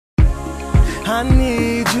I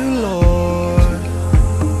need you, Lord.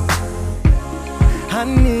 I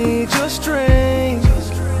need your strength.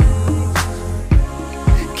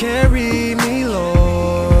 Carry me,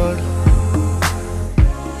 Lord.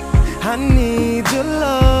 I need your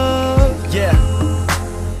love. Yeah.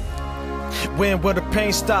 When will the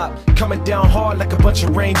pain stop? Coming down hard like a bunch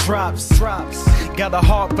of raindrops. Got a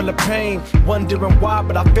heart full of pain, wondering why,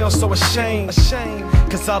 but I feel so ashamed.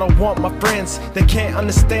 Cause I don't want my friends, they can't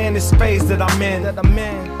understand this phase that I'm in.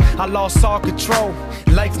 I lost all control,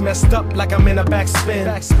 life messed up like I'm in a backspin.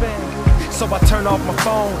 So I turn off my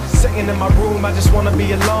phone, sitting in my room, I just wanna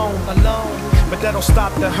be alone. But that don't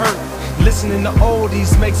stop the hurt, listening to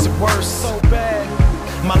oldies makes it worse. So bad,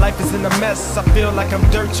 my life is in a mess, I feel like I'm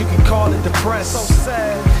dirt, you can call it depressed. So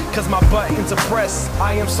sad, cause my buttons are pressed,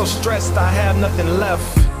 I am so stressed, I have nothing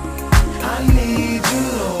left. I need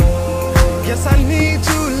you, Lord. Yes, I need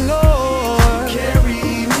you, Lord.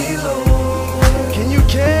 Carry me, Lord. Can you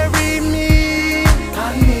carry me?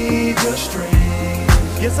 I need your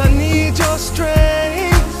strength. Yes, I need your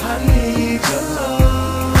strength. I need your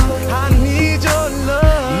love. I need your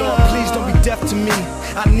love. Lord, please don't be deaf to me.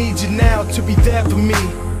 I need you now to be there for me.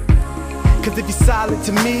 Cause if you're silent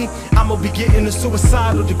to me, I'ma be getting a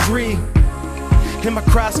suicidal degree. In my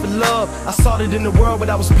cries for love, I saw it in the world, but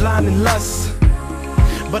I was blind in lust.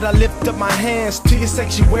 But I lift up my hands to your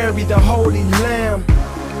sanctuary, the Holy Lamb.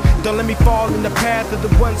 Don't let me fall in the path of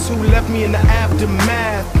the ones who left me in the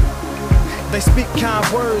aftermath. They speak kind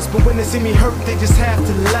words, but when they see me hurt, they just have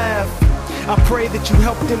to laugh. I pray that you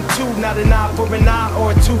help them too, not an eye for an eye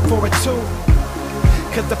or a tooth for a tooth.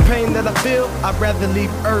 Cause the pain that I feel, I'd rather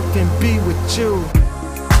leave earth and be with you.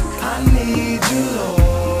 I need you, Lord.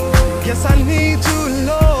 Yes, I need you,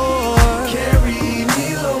 Lord. Carry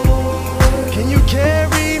me, Lord. Can you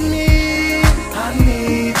carry me? I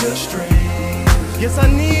need your strength. Yes, I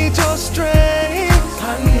need your strength.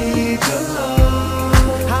 I need your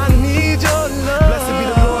love. I need your love. Blessed be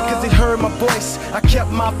the Lord, cause he heard my voice. I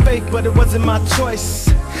kept my faith, but it wasn't my choice.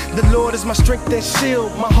 The Lord is my strength and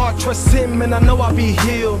shield. My heart trusts him and I know I'll be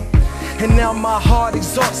healed. And now my heart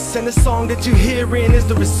exhausts, and the song that you're hearing is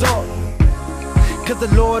the result. Cause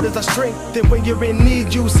the Lord is our strength, and when you're in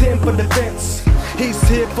need, use him for defense. He's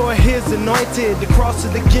here for his anointed. The cross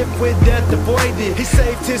is the gift with death avoided. He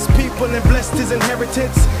saved his people and blessed his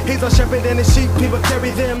inheritance. He's our shepherd and his sheep, people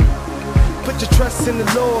carry them. Put your trust in the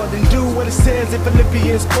Lord and do what it says in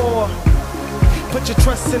Philippians 4. Put your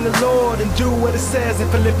trust in the Lord and do what it says in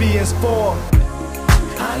Philippians 4.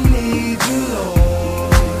 I need you,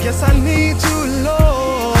 Lord. Yes, I need you,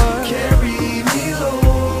 Lord. Carry me,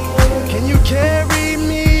 Lord. Can you carry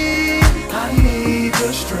me? I need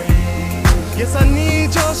your strength. Yes, I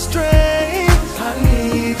need your strength. I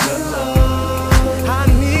need your love. I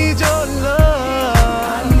need your love.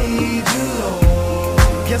 I need you,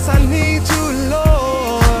 Lord. Yes, I need you,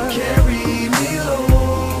 Lord. Carry me,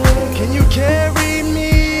 Lord. Can you carry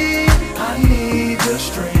me? I need your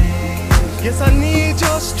strength. Yes, I need